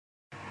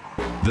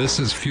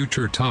This is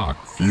Future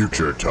Talk.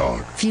 Future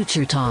Talk.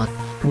 Future Talk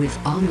with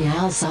Omnia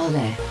Al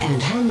Saleh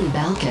and Hani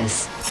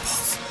Balkis.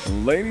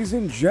 Ladies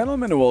and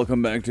gentlemen,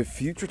 welcome back to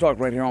Future Talk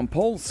right here on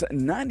Pulse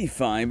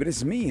 95. It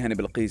is me, Hani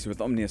Balkis,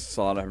 with Omnia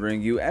Saleh,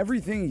 bringing you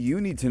everything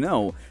you need to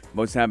know about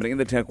what's happening in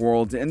the tech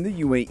world, in the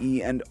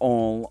UAE, and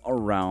all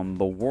around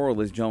the world.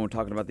 Ladies and gentlemen, we're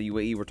talking about the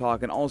UAE. We're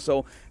talking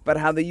also about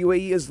how the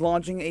UAE is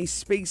launching a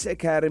space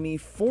academy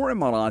for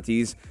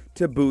Emiratis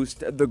to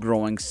boost the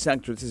growing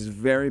sector. This is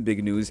very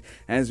big news,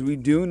 as we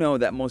do know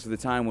that most of the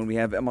time when we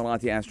have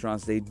Emirati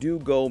astronauts, they do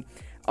go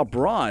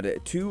abroad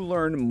to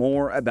learn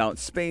more about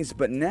space,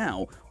 but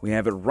now we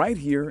have it right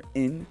here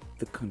in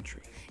the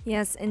country.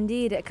 Yes,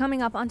 indeed.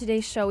 Coming up on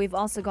today's show, we've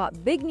also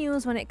got big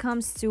news when it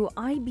comes to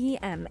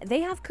IBM. They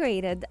have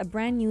created a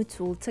brand new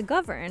tool to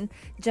govern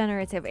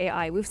generative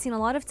AI. We've seen a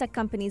lot of tech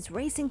companies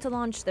racing to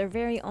launch their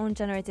very own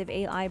generative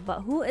AI,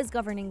 but who is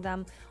governing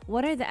them?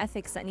 What are the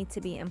ethics that need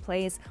to be in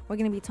place? We're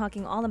going to be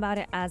talking all about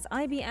it, as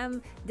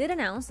IBM did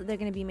announce that they're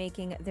going to be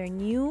making their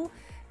new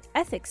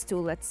ethics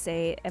tool, let's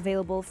say,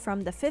 available from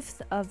the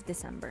 5th of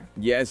December.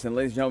 Yes, and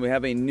ladies and gentlemen, we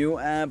have a new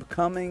app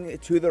coming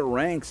to the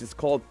ranks. It's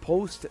called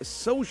Post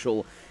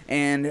Social,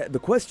 and the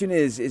question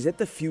is it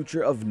the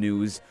future of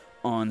news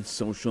on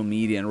social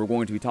media? And we're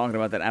going to be talking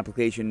about that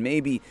application.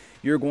 Maybe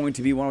you're going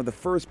to be one of the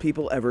first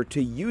people ever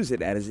to use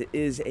it, as it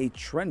is a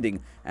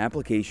trending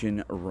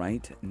application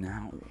right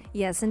now.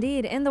 Yes,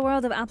 indeed. In the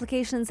world of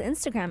applications,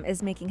 Instagram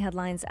is making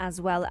headlines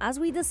as well, as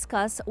we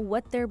discuss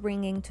what they're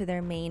bringing to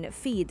their main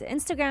feed.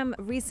 Instagram,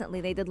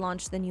 recently they did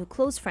launch the new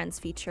Close Friends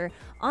feature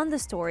on the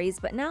stories,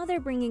 but now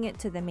they're bringing it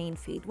to the main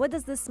feed. What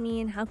does this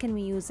mean? How can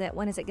we use it?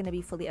 When is it going to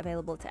be fully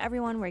available to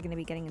everyone? We're going to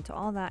be getting into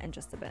all that in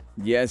just a bit.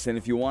 Yes, and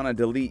if you want to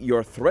delete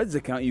your Threads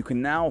account, you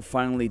can now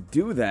finally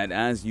do that,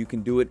 as you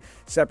can do it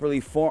separately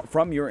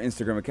from your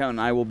Instagram account.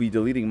 And I will be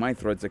deleting my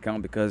Threads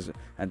account because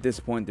at this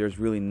point there's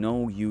really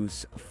no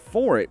use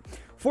for it.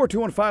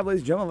 4215,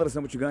 ladies and gentlemen, let us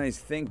know what you guys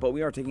think. But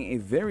we are taking a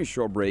very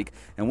short break,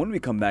 and when we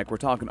come back, we're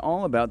talking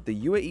all about the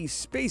UAE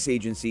Space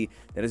Agency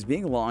that is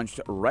being launched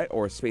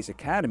or Space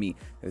Academy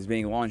that is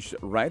being launched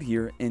right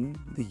here in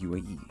the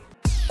UAE.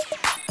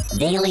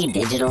 Daily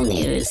digital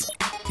news.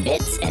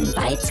 Bits and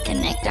bytes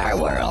connect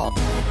our world.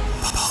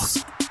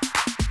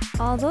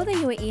 Although the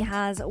UAE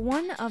has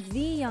one of the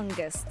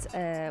youngest,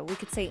 we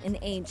could say, in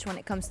age when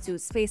it comes to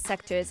space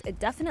sectors, it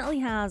definitely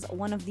has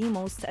one of the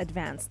most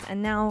advanced.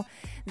 And now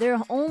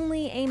they're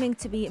only aiming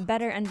to be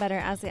better and better,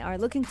 as they are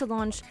looking to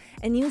launch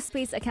a new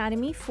space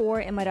academy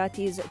for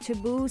Emiratis to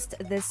boost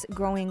this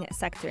growing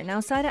sector.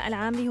 Now, Sara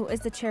Al-Amri, who is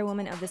the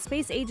chairwoman of the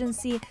space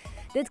agency,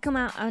 did come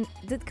out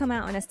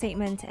on a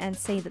statement and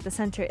say that the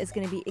center is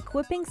going to be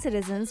equipping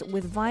citizens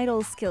with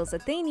vital skills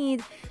that they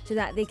need so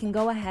that they can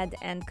go ahead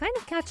and kind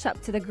of catch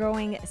up to the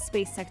growing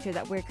space sector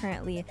that we're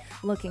currently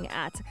looking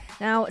at.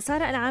 Now,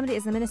 Sara Al-Amri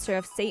is the Minister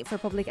of State for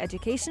Public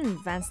Education and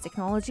Advanced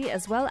Technology,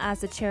 as well as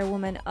the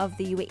chairwoman of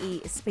the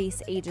UAE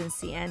Space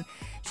Agency. And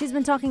she's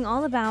been talking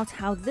all about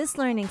how this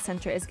learning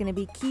center is going to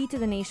be key to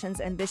the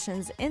nation's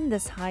ambitions in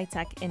this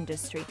high-tech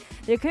industry.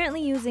 They're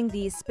currently using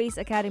the Space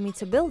Academy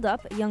to build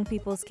up young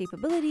people's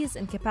capabilities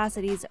and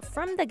capacities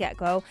from the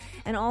get-go,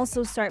 and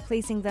also start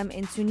placing them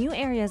into new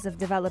areas of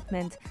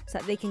development so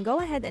that they can go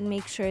ahead and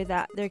make sure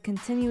that they're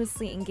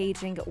continuously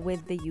engaging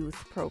with the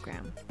youth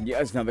program.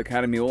 Yes, now the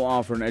Academy will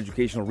offer an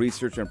educational,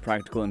 research, and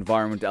practical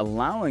environment,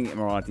 allowing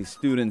Emirati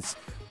students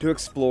to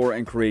explore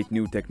and create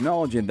new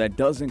technology, and that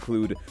does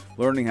include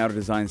learning how to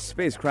design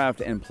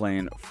spacecraft and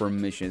plan for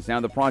missions. Now,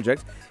 the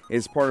project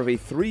is part of a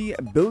 3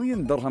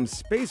 billion dirham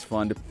space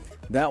fund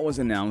that was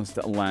announced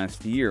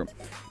last year.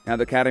 Now,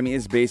 the Academy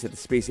is based at the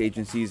Space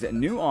Agency's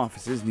new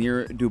offices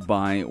near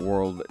Dubai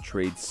World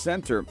Trade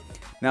Center.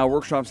 Now,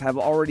 workshops have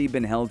already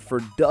been held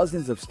for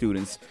dozens of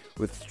students,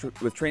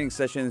 with training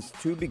sessions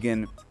to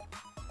begin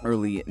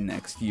early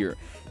next year.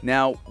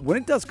 Now, when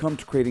it does come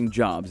to creating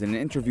jobs, in an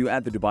interview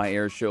at the Dubai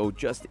Air Show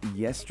just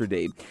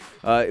yesterday,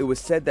 it was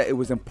said that it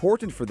was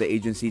important for the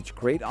agency to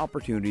create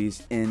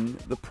opportunities in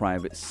the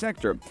private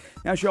sector.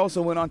 Now, she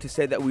also went on to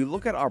say that we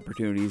look at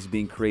opportunities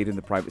being created in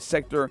the private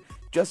sector.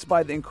 Just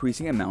by the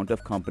increasing amount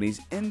of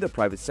companies in the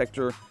private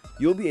sector,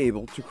 you'll be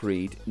able to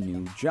create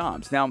new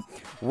jobs. Now,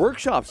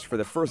 workshops for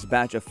the first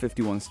batch of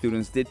 51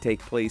 students did take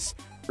place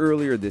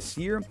earlier this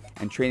year,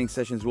 and training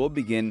sessions will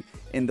begin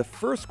in the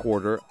first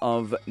quarter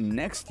of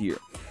next year.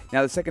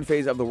 Now, the second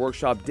phase of the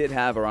workshop did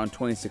have around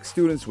 26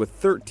 students, with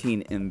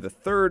 13 in the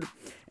third,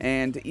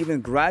 and even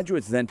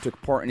graduates then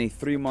took part in a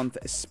 3-month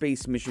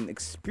space mission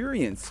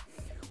experience,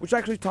 which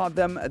actually taught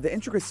them the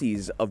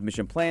intricacies of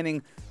mission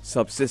planning,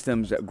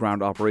 subsystems,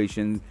 ground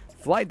operations,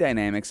 flight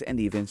dynamics, and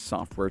even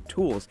software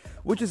tools,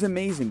 which is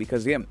amazing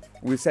because, again,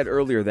 we said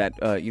earlier that,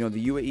 the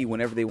UAE,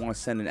 whenever they want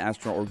to send an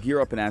astronaut or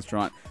gear up an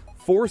astronaut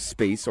for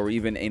space, or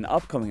even an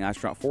upcoming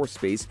astronaut for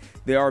space,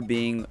 they are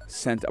being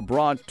sent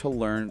abroad to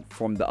learn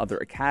from the other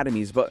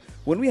academies. But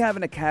when we have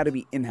an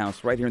academy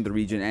in-house right here in the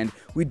region, and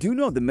we do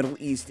know the Middle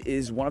East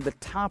is one of the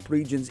top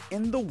regions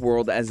in the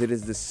world, as it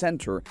is the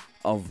center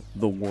of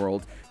the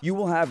world, you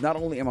will have not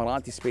only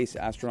Emirati space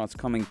astronauts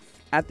coming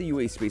at the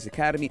UAE Space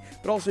Academy,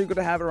 but also you're going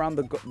to have it around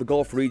the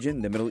Gulf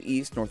region, the Middle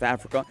East, North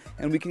Africa,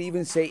 and we can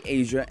even say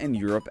Asia and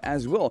Europe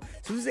as well.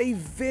 So this is a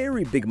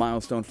very big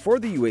milestone for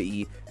the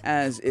UAE,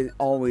 as it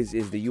always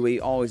is. The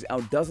UAE always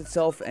outdoes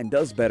itself and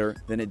does better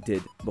than it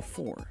did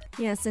before.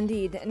 Yes,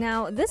 indeed.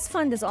 Now, this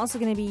fund is also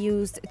going to be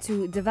used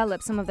to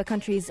develop some of the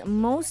country's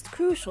most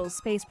crucial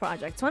space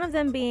projects, one of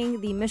them being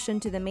the mission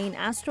to the main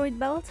asteroid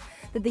belt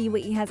that the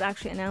UAE has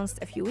actually announced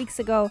a few weeks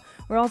ago.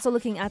 We're also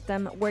looking at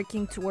them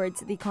working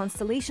towards the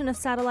constellation of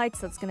satellites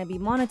that's going to be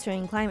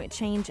monitoring climate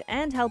change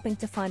and helping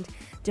to fund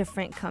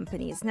different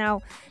companies.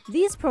 Now,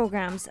 these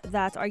programs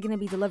that are going to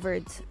be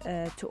delivered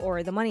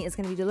or the money is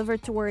going to be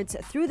delivered towards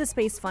through the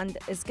Space Fund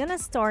is going to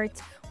start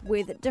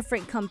with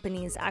different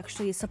companies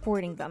actually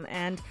supporting them.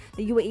 And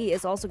the UAE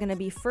is also going to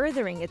be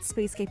furthering its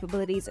space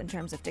capabilities in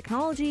terms of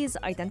technologies,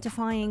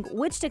 identifying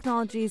which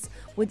technologies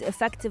would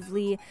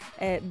effectively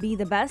be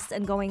the best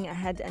and going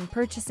ahead and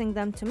purchasing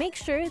them to make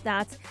sure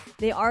that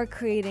they are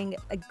creating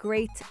a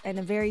great and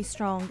a very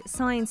strong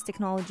science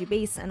technology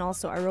base and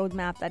also a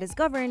roadmap that is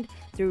governed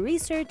through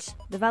research,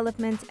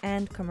 development,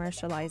 and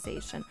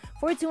commercialization.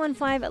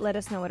 4215, let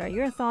us know what are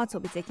your thoughts.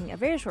 We'll be taking a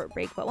very short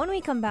break, but when we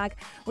come back,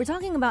 we're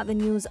talking about the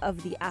news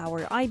of the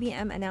hour.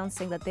 IBM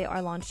announcing that they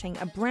are launching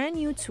a brand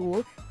new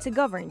tool to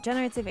govern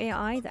generative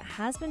AI that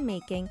has been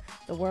making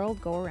the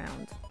world go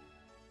around.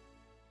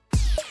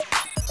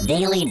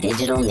 Daily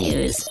digital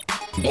news.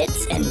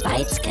 Bits and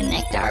bytes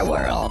connect our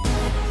world.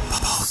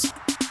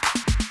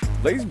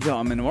 Ladies and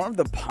gentlemen, one of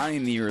the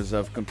pioneers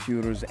of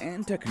computers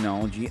and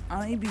technology,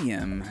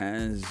 IBM,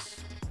 has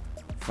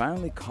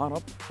finally caught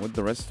up with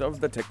the rest of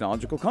the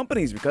technological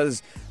companies,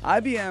 because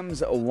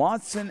IBM's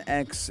Watson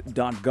X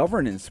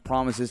Governance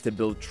promises to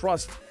build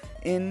trust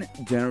in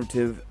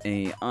generative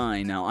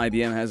AI. Now,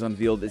 IBM has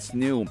unveiled its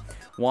new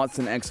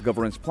Watson X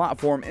Governance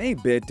platform in a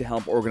bid to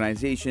help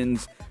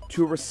organizations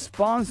to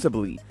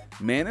responsibly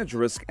manage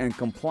risk and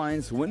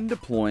compliance when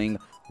deploying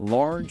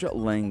large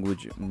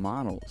language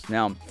models.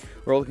 Now,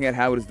 we're looking at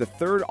how it is the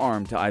third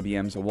arm to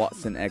IBM's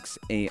Watson X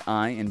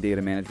AI and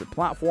data management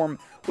platform,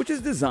 which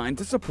is designed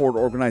to support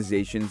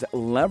organizations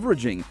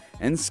leveraging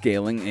and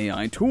scaling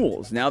AI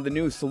tools. Now, the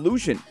new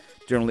solution,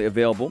 generally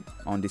available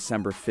on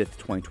December 5th,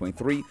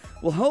 2023,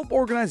 will help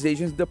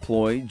organizations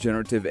deploy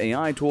generative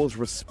AI tools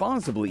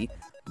responsibly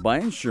by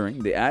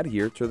ensuring they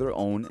adhere to their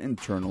own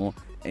internal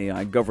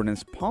AI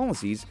governance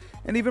policies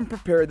and even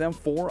prepare them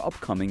for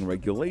upcoming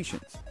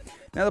regulations.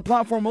 Now, the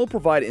platform will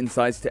provide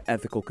insights to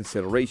ethical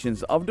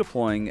considerations of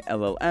deploying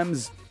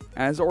LLMs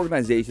as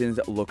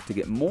organizations look to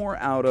get more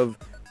out of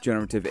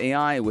generative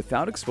AI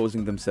without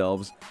exposing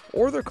themselves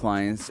or their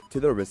clients to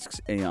the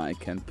risks AI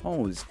can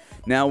pose.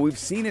 Now, we've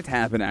seen it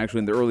happen actually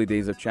in the early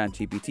days of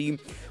ChatGPT,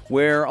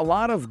 where a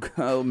lot of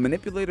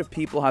manipulative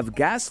people have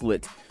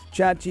gaslit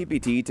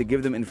ChatGPT to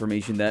give them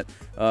information that,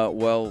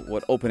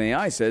 what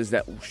OpenAI says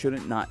that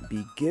shouldn't not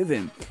be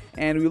given.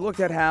 And we looked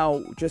at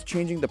how just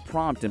changing the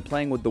prompt and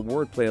playing with the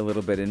wordplay a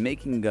little bit and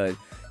making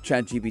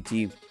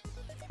ChatGPT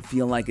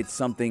feel like it's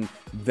something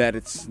that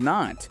it's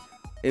not,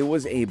 it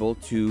was able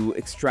to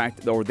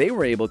extract, or they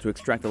were able to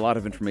extract a lot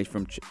of information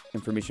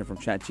from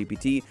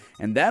ChatGPT,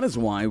 and that is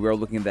why we're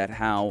looking at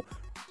how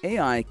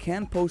AI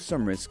can pose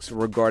some risks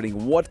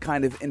regarding what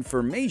kind of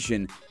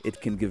information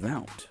it can give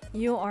out.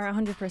 You are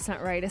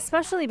 100% right,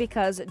 especially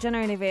because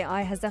generative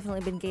AI has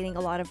definitely been gaining a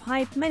lot of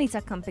hype. Many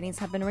tech companies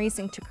have been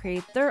racing to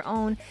create their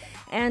own,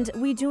 and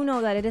we do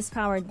know that it is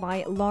powered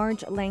by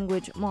large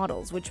language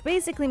models, which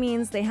basically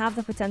means they have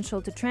the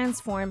potential to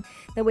transform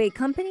the way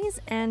companies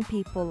and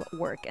people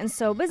work. And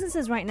so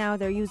businesses right now,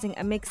 they're using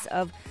a mix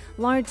of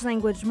large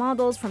language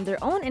models from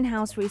their own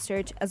in-house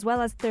research, as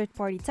well as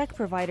third-party tech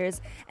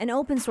providers and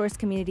open source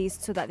communities,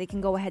 so that they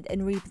can go ahead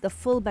and reap the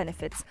full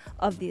benefits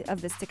of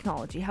this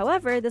technology.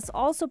 However, this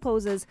also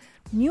poses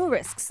new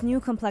risks, new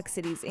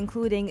complexities,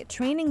 including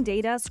training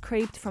data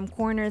scraped from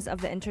corners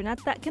of the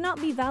internet that cannot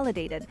be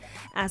validated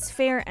as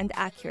fair and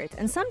accurate.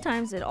 And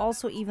sometimes it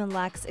also even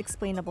lacks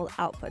explainable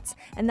outputs.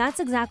 And that's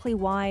exactly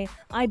why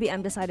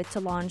IBM decided to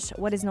launch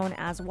what is known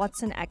as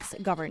Watson X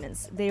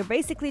Governance. They're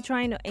basically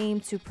trying to aim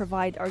to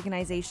provide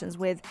organizations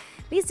with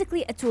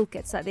basically a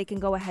toolkit so that they can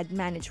go ahead and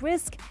manage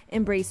risk,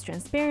 embrace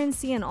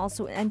transparency, and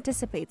also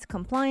anticipate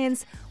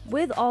compliance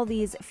with all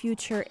these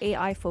future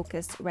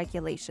AI-focused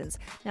regulations.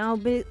 Now,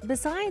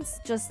 besides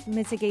just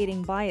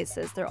mitigating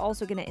biases, they're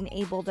also going to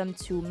enable them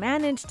to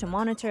manage, to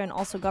monitor, and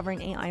also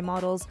govern AI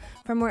models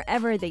from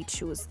wherever they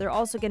choose. They're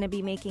also going to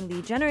be making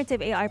the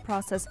generative AI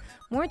process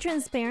more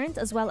transparent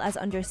as well as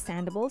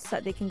understandable, so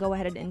that they can go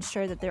ahead and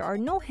ensure that there are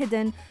no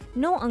hidden,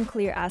 no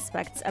unclear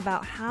aspects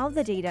about how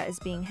the data is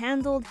being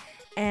handled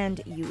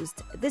and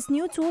used. This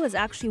new tool is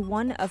actually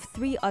one of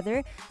 3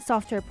 other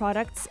software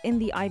products in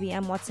the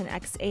IBM Watson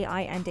X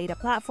AI and data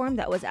platform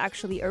that was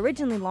actually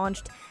originally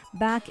launched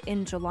back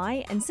in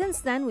July, and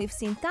since then we've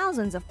seen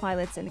thousands of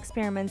pilots and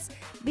experiments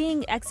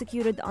being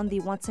executed on the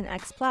Watson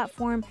X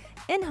platform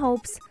in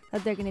hopes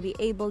that they're going to be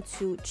able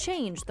to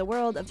change the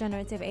world of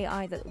generative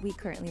AI that we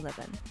currently live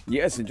in.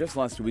 Yes, and just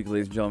last week,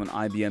 ladies and gentlemen,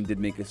 IBM did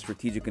make a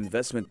strategic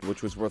investment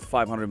which was worth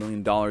 $500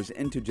 million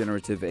into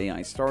generative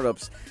AI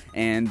startups.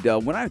 And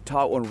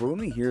when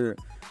we hear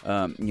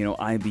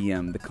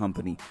IBM, the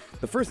company,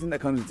 the first thing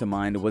that comes into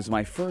mind was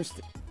my first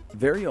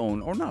very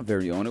own, or not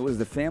very own, it was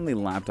the family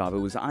laptop. It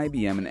was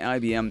IBM, and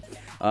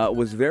IBM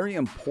was very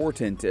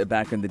important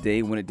back in the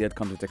day when it did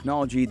come to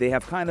technology. They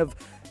have kind of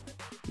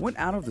went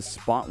out of the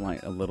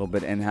spotlight a little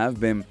bit and have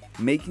been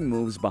making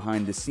moves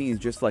behind the scenes,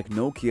 just like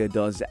Nokia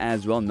does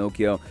as well.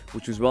 Nokia,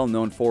 which is well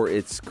known for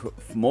its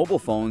mobile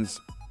phones,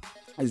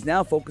 is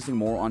now focusing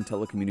more on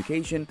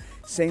telecommunication,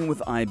 same with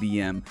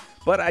IBM.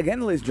 But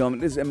again, ladies and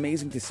gentlemen, it is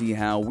amazing to see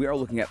how we are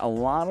looking at a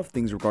lot of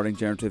things regarding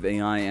generative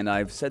AI, and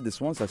I've said this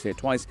once, I say it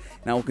twice,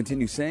 and I will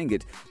continue saying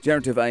it.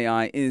 Generative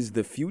AI is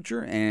the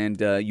future, and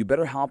you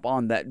better hop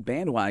on that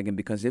bandwagon,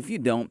 because if you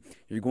don't,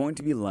 you're going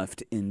to be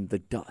left in the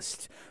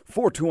dust.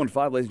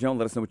 4215, ladies and gentlemen,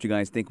 let us know what you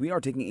guys think. We are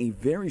taking a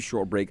very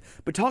short break,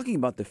 but talking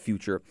about the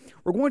future,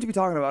 we're going to be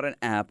talking about an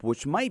app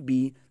which might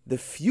be the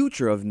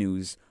future of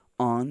news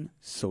on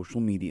social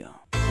media.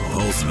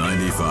 Pulse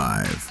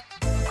 95.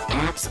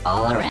 Apps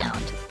all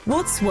around.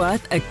 What's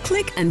worth a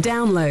click and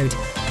download?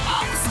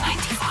 Pulse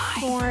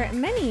 95. For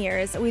many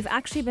years, we've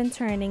actually been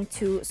turning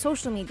to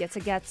social media to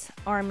get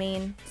our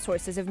main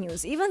sources of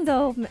news, even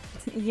though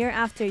year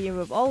after year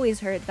we've always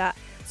heard that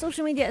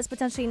social media is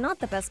potentially not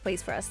the best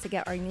place for us to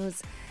get our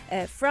news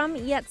from,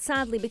 yet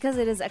sadly, because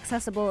it is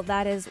accessible,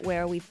 that is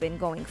where we've been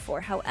going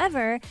for.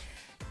 However,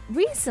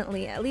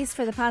 recently, at least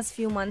for the past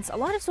few months, a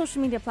lot of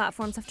social media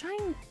platforms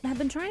have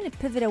been trying to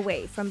pivot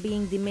away from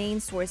being the main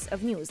source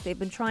of news. They've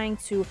been trying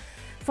to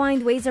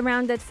find ways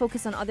around it,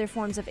 focus on other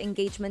forms of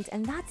engagement,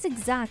 and that's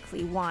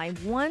exactly why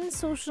one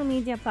social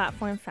media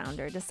platform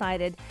founder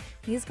decided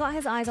he's got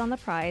his eyes on the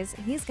prize.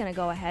 He's going to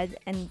go ahead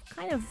and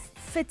kind of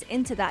fit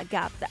into that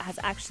gap that has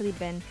actually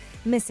been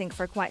missing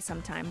for quite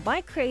some time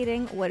by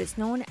creating what is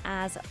known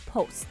as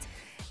Post.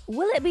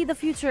 Will it be the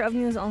future of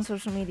news on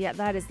social media?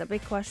 That is the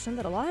big question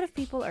that a lot of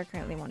people are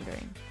currently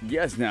wondering.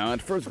 Yes, now,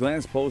 at first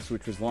glance, Post,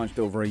 which was launched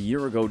over a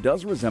year ago,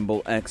 does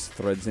resemble X,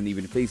 Threads, and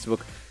even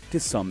Facebook to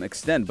some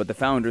extent. But the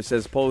founder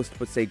says Post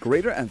puts a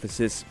greater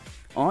emphasis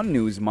on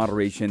news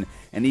moderation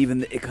and even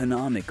the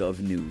economic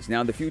of news.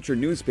 Now, the future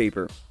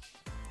newspaper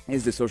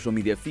is the social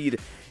media feed,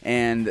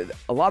 and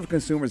a lot of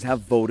consumers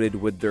have voted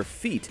with their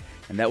feet,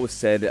 and that was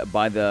said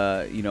by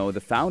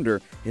the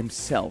founder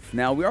himself.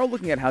 Now, we are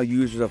looking at how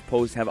users of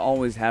Post have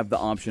always have the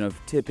option of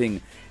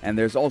tipping, and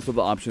there's also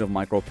the option of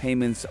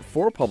micropayments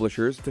for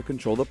publishers to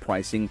control the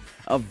pricing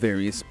of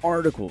various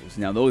articles.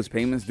 Now, those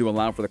payments do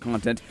allow for the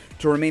content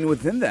to remain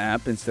within the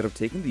app instead of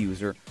taking the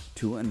user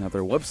to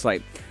another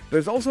website.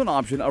 There's also an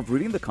option of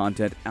reading the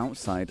content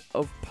outside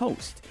of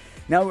Post.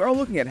 Now, we are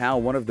looking at how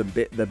one of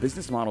the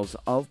business models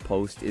of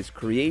Post is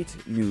create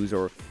news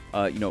or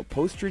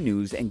post your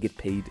news and get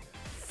paid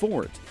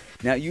for it.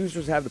 Now,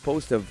 users have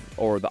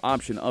the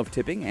option of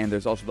tipping, and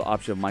there's also the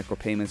option of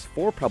micropayments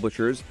for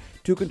publishers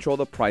to control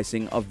the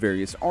pricing of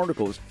various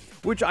articles,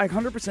 which I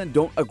 100%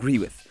 don't agree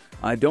with.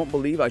 I don't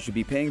believe I should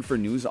be paying for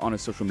news on a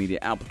social media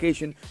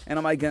application, and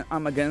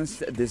I'm against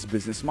this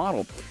business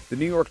model. The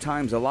New York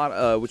Times,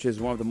 which is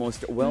one of the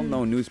most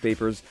well-known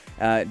newspapers,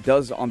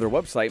 does on their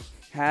website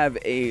have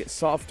a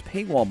soft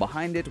paywall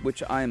behind it,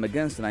 which I am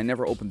against, and I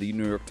never opened the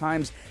New York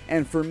Times.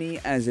 And for me,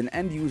 as an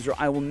end user,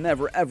 I will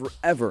never, ever,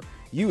 ever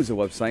use a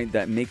website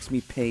that makes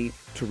me pay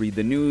to read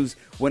the news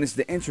when it's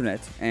the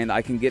internet and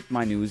I can get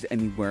my news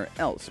anywhere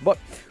else. But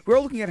we're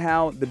looking at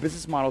how the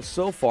business model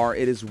so far,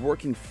 it is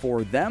working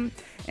for them,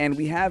 and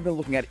we have been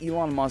looking at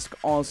Elon Musk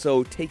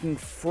also taking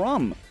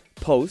from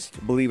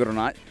Post, believe it or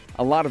not.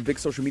 A lot of big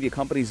social media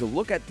companies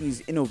look at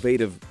these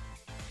innovative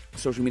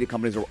social media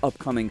companies or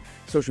upcoming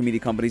social media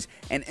companies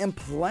and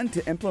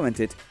implement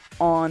it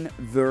on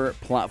their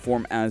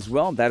platform as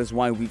well. That is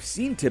why we've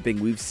seen tipping,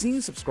 we've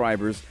seen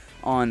subscribers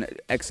on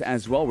X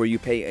as well, where you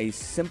pay a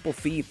simple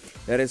fee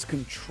that is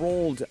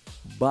controlled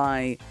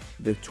by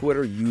the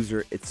Twitter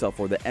user itself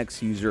or the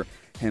X user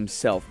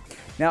himself.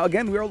 Now,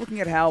 again, we are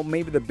looking at how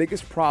maybe the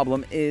biggest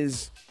problem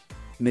is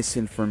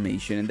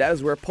misinformation, and that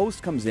is where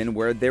Post comes in,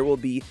 where there will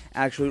be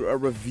actually a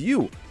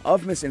review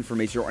of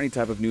misinformation or any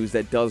type of news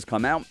that does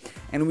come out.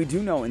 And we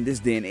do know in this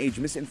day and age,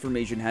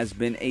 misinformation has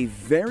been a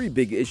very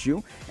big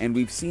issue, and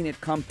we've seen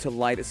it come to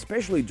light,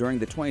 especially during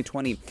the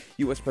 2020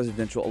 U.S.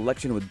 presidential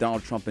election with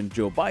Donald Trump and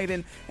Joe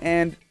Biden.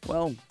 And,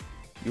 well,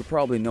 you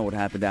probably know what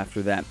happened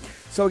after that.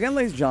 So again,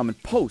 ladies and gentlemen,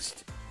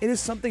 Post, it is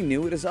something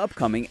new, it is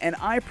upcoming, and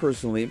I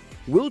personally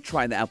will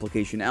try the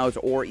application out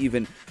or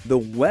even the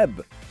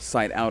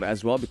website out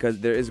as well, because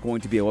there is going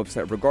to be a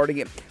website regarding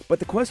it. But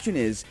the question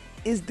is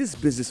this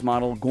business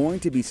model going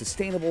to be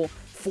sustainable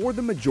for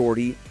the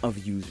majority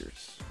of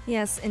users?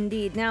 Yes,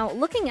 indeed. Now,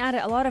 looking at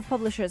it, a lot of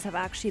publishers have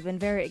actually been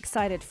very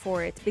excited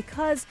for it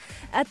because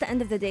at the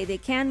end of the day, they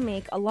can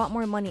make a lot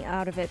more money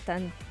out of it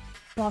than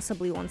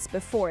possibly once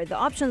before. The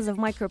options of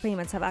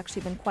micropayments have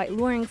actually been quite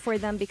luring for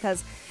them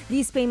because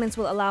these payments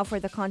will allow for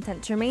the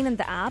content to remain in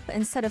the app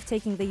instead of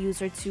taking the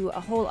user to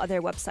a whole other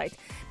website.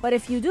 But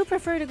if you do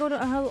prefer to go to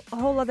a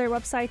whole other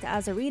website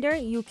as a reader,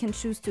 you can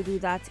choose to do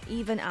that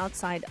even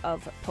outside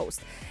of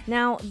Post.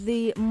 Now,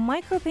 the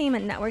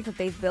micropayment network that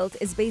they've built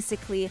is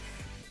basically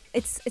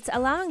it's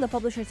allowing the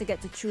publisher to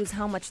get to choose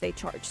how much they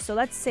charge. So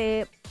let's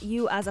say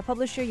you as a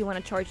publisher, you want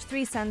to charge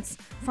 3 cents,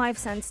 5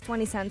 cents,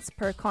 20 cents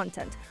per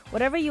content.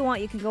 Whatever you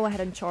want, you can go ahead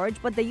and charge,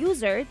 but the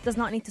user does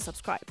not need to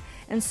subscribe.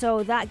 And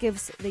so that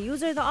gives the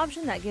user the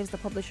option, that gives the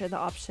publisher the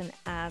option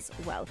as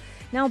well.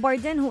 Now,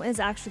 Bardin, who is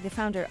actually the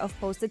founder of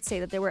Post, did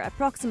say that there were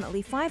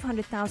approximately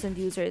 500,000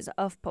 users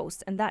of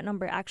Post, and that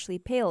number actually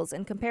pales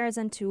in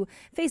comparison to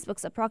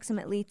Facebook's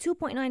approximately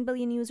 2.9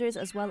 billion users,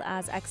 as well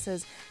as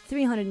X's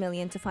 300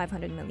 million to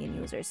 500 million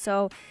users.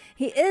 So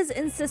he is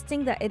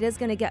insisting that it is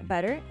going to get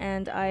better,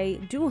 and I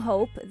do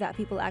hope that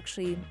people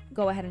actually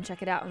go ahead and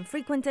check it out and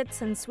frequent it,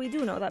 since we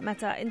do know that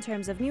Meta, in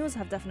terms of news,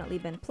 have definitely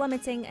been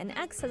plummeting, and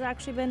X has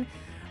actually been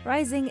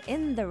rising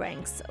in the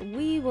ranks.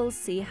 We will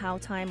see how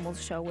time will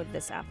show with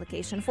this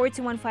application.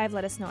 4215,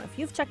 let us know if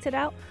you've checked it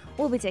out.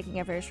 We'll be taking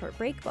a very short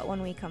break, but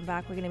when we come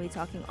back, we're going to be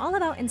talking all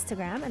about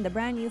Instagram and the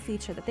brand new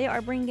feature that they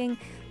are bringing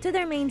to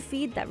their main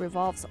feed that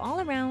revolves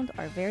all around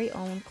our very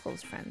own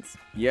close friends.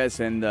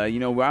 Yes, and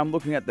where I'm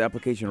looking at the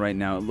application right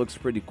now, it looks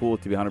pretty cool,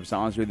 to be 100%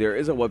 honest with you. There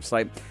is a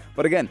website,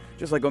 but again,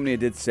 just like Omnia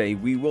did say,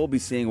 we will be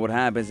seeing what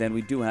happens, and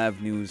we do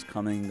have news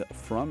coming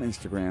from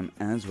Instagram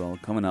as well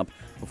coming up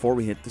before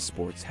we hit the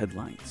sports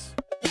headlines.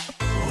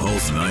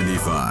 Pulse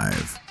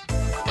 95.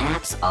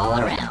 Apps all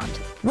around.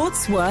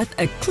 What's worth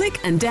a click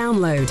and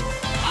download?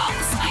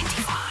 Pulse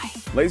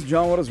 95. Ladies and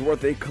gentlemen, what is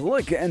worth a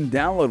click and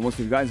download? Most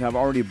of you guys have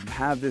already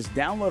have this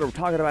download. We're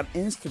talking about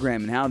Instagram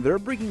and how they're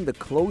bringing the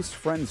close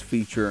friends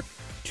feature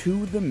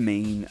to the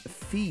main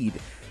feed.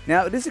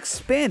 Now, it is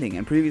expanding,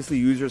 and previously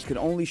users could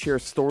only share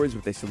stories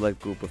with a select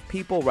group of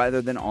people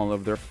rather than all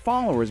of their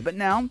followers. But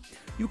now,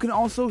 you can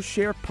also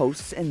share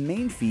posts and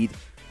main feed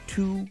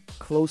to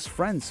close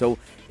friends. So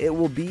it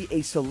will be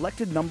a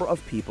selected number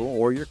of people,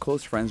 or your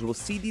close friends will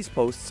see these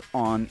posts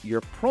on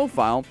your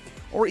profile,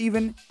 or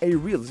even a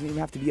reel. It doesn't even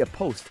have to be a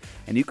post.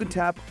 And you can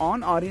tap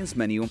on audience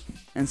menu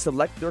and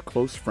select their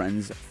close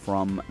friends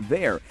from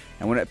there.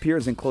 And when it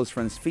appears in close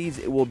friends feeds,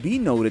 it will be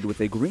noted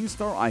with a green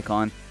star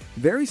icon,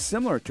 very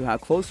similar to how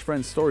close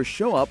friends stories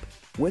show up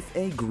with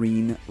a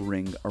green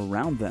ring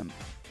around them.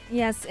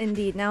 Yes,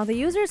 indeed. Now, the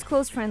user's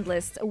close friend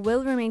list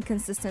will remain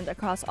consistent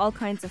across all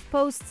kinds of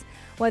posts,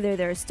 whether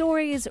they're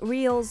stories,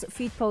 reels,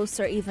 feed posts,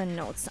 or even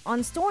notes.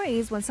 On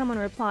stories, when someone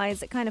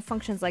replies, it kind of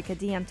functions like a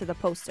DM to the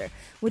poster,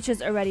 which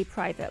is already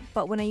private.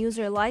 But when a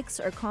user likes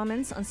or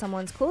comments on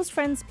someone's close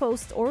friend's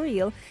post or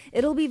reel,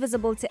 it'll be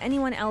visible to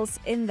anyone else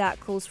in that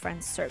close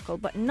friends circle,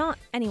 but not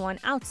anyone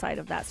outside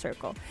of that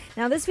circle.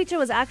 Now, this feature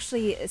was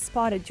actually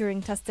spotted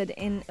during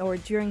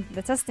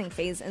the testing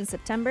phase in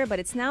September, but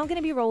it's now going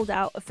to be rolled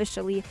out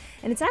officially.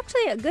 And it's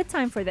actually a good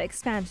time for the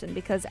expansion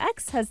because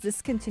X has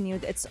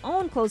discontinued its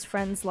own close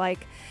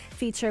friends-like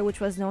feature, which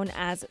was known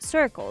as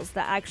circles,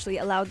 that actually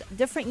allowed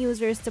different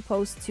users to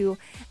post to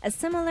a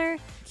similar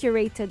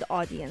curated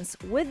audience.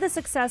 With the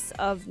success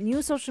of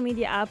new social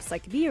media apps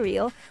like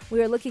BeReal, we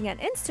are looking at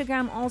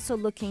Instagram also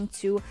looking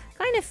to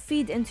kind of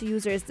feed into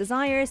users'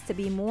 desires to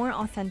be more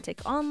authentic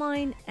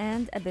online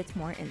and a bit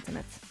more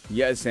intimate.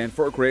 Yes, and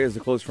for creators, the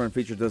close friend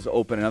feature does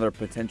open another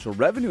potential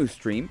revenue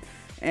stream.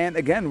 And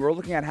again, we're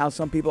looking at how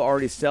some people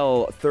already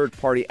sell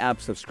third-party app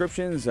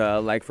subscriptions.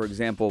 Like, for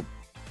example,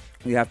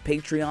 you have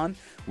Patreon,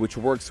 which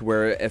works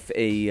where if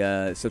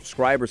a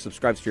subscriber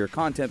subscribes to your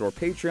content or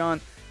Patreon,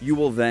 you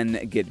will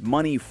then get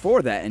money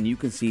for that. And you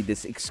can see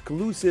this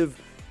exclusive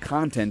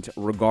content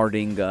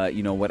regarding,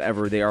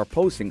 whatever they are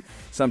posting.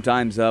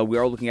 Sometimes we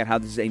are looking at how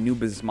this is a new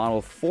business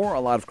model for a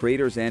lot of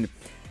creators, and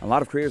a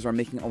lot of creators are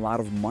making a lot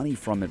of money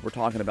from it. We're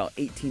talking about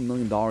 $18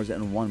 million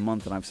in 1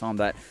 month, and I saw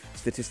that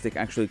statistic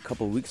actually a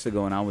couple of weeks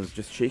ago, and I was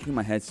just shaking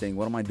my head saying,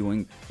 what am I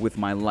doing with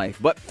my life?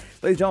 But,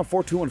 ladies and gentlemen,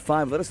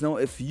 4215, let us know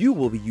if you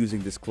will be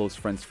using this close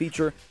friends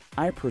feature.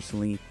 I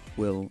personally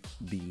will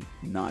be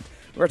not.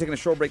 We're taking a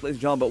short break, ladies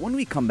and gentlemen, but when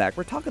we come back,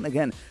 we're talking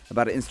again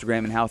about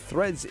Instagram and how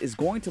Threads is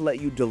going to let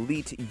you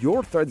delete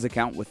your Threads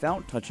account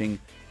without touching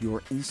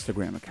your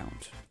Instagram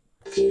account.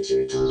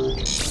 Future Talk.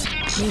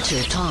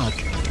 Future Talk.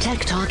 Tech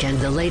Talk and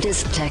the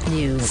latest tech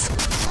news.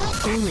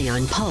 Only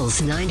on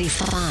Pulse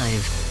 95.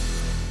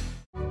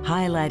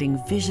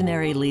 Highlighting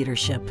visionary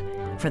leadership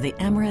for the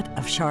Emirate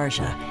of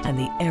Sharjah and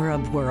the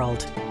Arab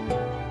world.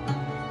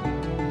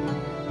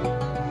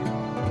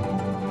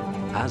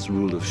 As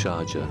ruler of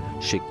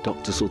Sharjah, Sheikh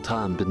Dr.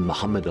 Sultan bin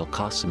Mohammed Al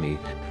Qasimi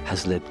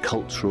has led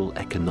cultural,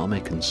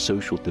 economic and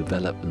social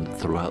development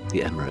throughout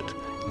the Emirate,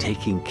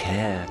 taking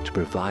care to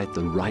provide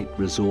the right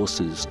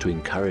resources to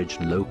encourage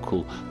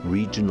local,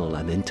 regional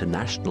and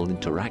international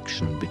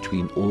interaction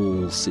between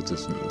all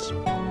citizens.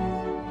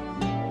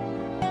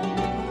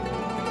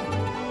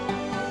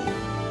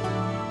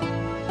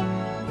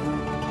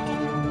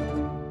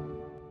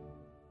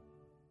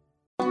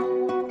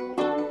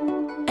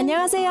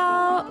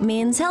 안녕하세요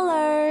means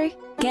hello.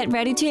 Get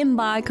ready to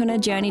embark on a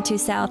journey to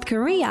South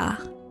Korea,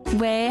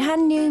 where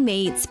Hanyu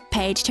meets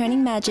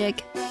page-turning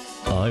magic.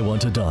 I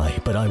want to die,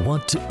 but I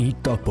want to eat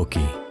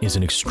tteokbokki is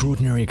an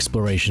extraordinary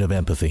exploration of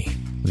empathy.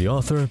 The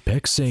author,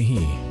 Baek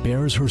Se-hee,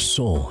 bears her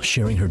soul,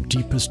 sharing her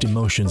deepest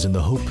emotions in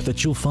the hope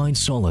that you'll find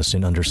solace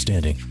in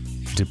understanding.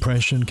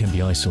 Depression can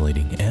be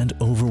isolating and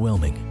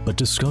overwhelming, but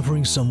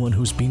discovering someone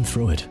who's been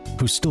through it,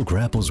 who still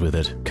grapples with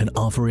it, can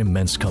offer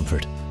immense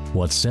comfort.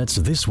 What sets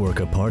this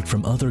work apart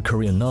from other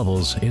Korean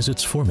novels is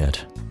its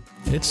format.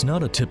 It's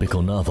not a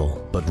typical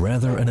novel, but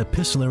rather an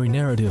epistolary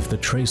narrative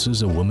that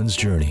traces a woman's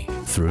journey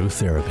through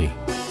therapy.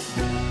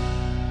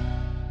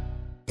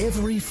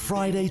 Every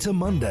Friday to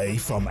Monday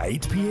from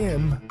 8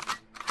 p.m,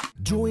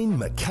 join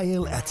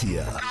Mikhail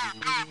Attia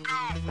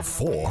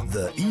for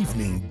the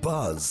Evening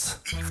Buzz.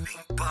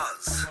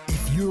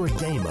 If you're a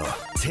gamer,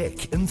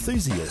 tech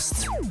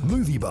enthusiast,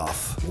 movie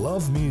buff,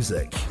 love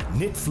music,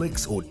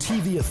 Netflix or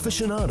TV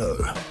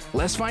aficionado,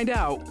 let's find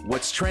out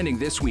what's trending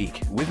this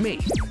week with me.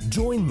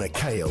 Join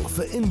Mikhail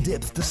for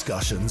in-depth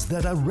discussions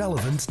that are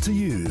relevant to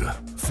you.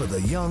 For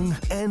the young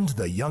and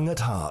the young at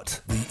heart,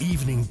 the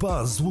Evening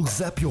Buzz will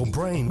zap your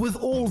brain with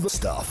all the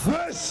stuff.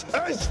 This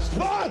is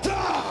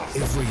Sparta!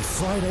 Every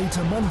Friday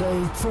to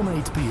Monday from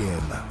 8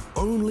 p.m.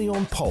 Only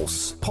on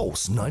Pulse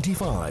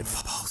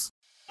 95. Pulse.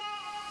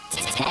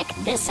 Check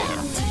this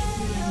out.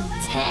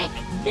 Check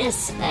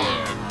this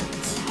out.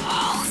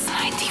 Pulse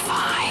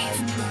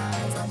 95.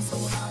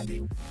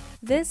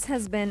 This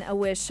has been a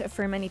wish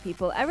for many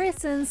people ever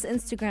since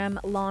Instagram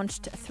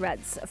launched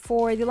Threads.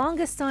 For the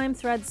longest time,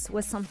 Threads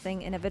was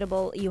something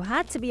inevitable. You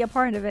had to be a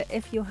part of it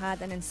if you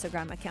had an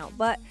Instagram account.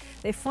 But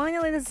they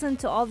finally listened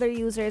to all their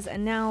users,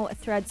 and now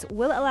Threads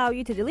will allow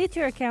you to delete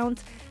your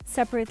account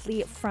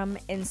separately from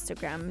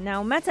Instagram.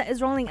 Now, Meta is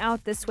rolling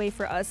out this way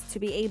for us to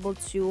be able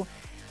to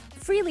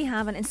freely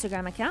have an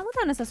Instagram account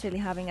without necessarily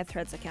having a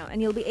Threads account,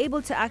 and you'll be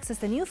able to access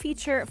the new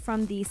feature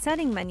from the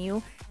setting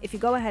menu. If you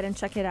go ahead and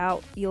check it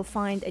out, you'll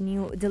find a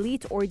new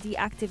delete or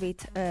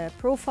deactivate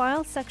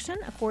profile section,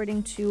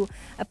 according to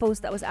a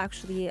post that was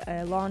actually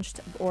launched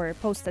or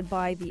posted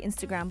by the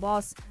Instagram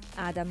boss,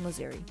 Adam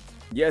Mosseri.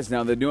 Yes,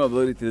 now the new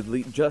ability to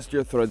delete just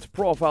your Threads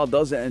profile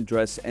doesn't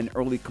address an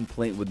early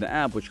complaint with the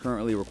app, which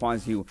currently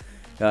requires you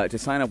to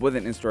sign up with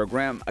an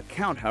Instagram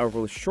account.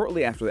 However,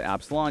 shortly after the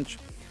app's launch,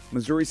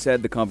 Missouri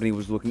said the company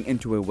was looking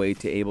into a way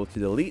to able to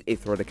delete a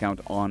Thread account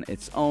on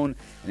its own.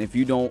 And if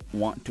you don't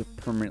want to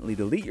permanently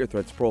delete your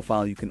Threads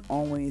profile, you can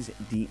always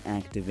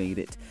deactivate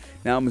it.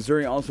 Now,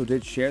 Missouri also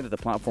did share that the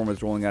platform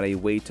is rolling out a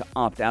way to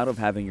opt out of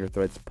having your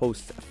Threads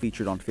posts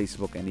featured on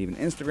Facebook and even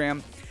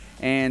Instagram.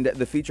 And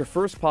the feature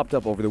first popped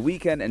up over the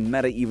weekend, and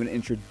Meta even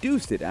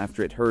introduced it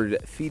after it heard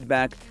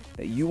feedback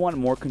that you want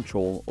more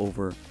control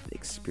over the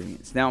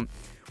experience. Now,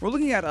 we're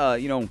looking at,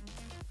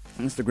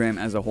 Instagram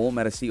as a whole.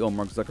 Meta CEO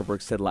Mark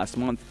Zuckerberg said last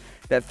month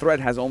that Thread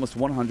has almost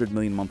 100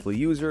 million monthly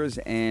users,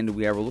 and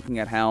we are looking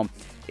at how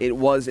it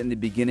was in the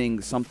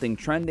beginning something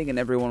trending, and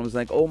everyone was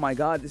like, oh my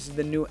god, this is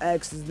the new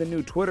X, this is the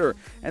new Twitter,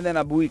 and then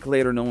a week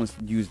later no one's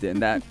used it,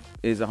 and that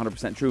is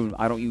 100% true.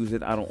 I don't use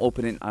it, I don't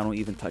open it, I don't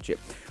even touch it.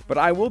 But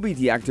I will be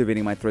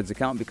deactivating my Threads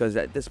account because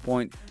at this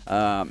point,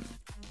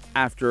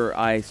 after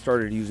I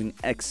started using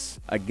X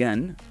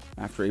again,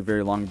 after a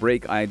very long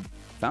break, I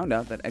found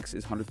out that X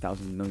is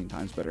 100,000 million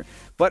times better.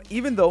 But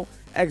even though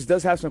X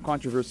does have some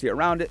controversy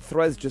around it,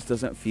 Threads just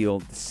doesn't feel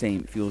the same.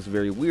 It feels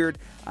very weird.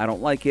 I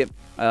don't like it.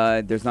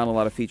 There's not a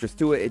lot of features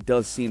to it. It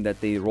does seem that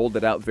they rolled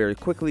it out very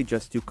quickly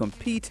just to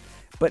compete,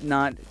 but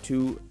not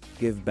to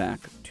give back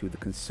to the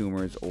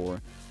consumers or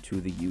to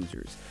the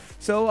users.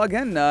 So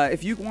again,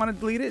 if you want to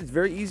delete it, it's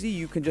very easy.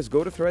 You can just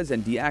go to Threads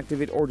and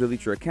deactivate or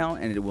delete your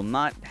account, and it will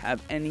not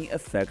have any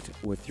effect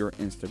with your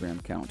Instagram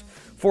account.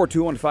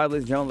 4215,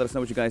 ladies and gentlemen, let us know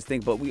what you guys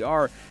think. But we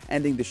are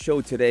ending the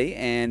show today,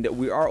 and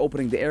we are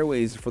opening the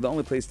airways for the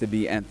only place to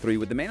be at 3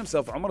 with the man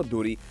himself, Omar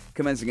Duri,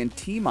 commencing in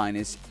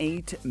T-minus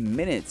 8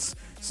 minutes.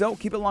 So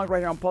keep it locked right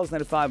here on Pulse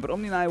 95. But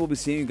Omni and I will be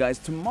seeing you guys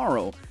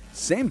tomorrow,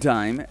 same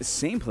time,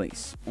 same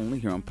place, only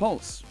here on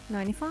Pulse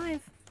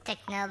 95.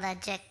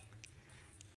 Technologic.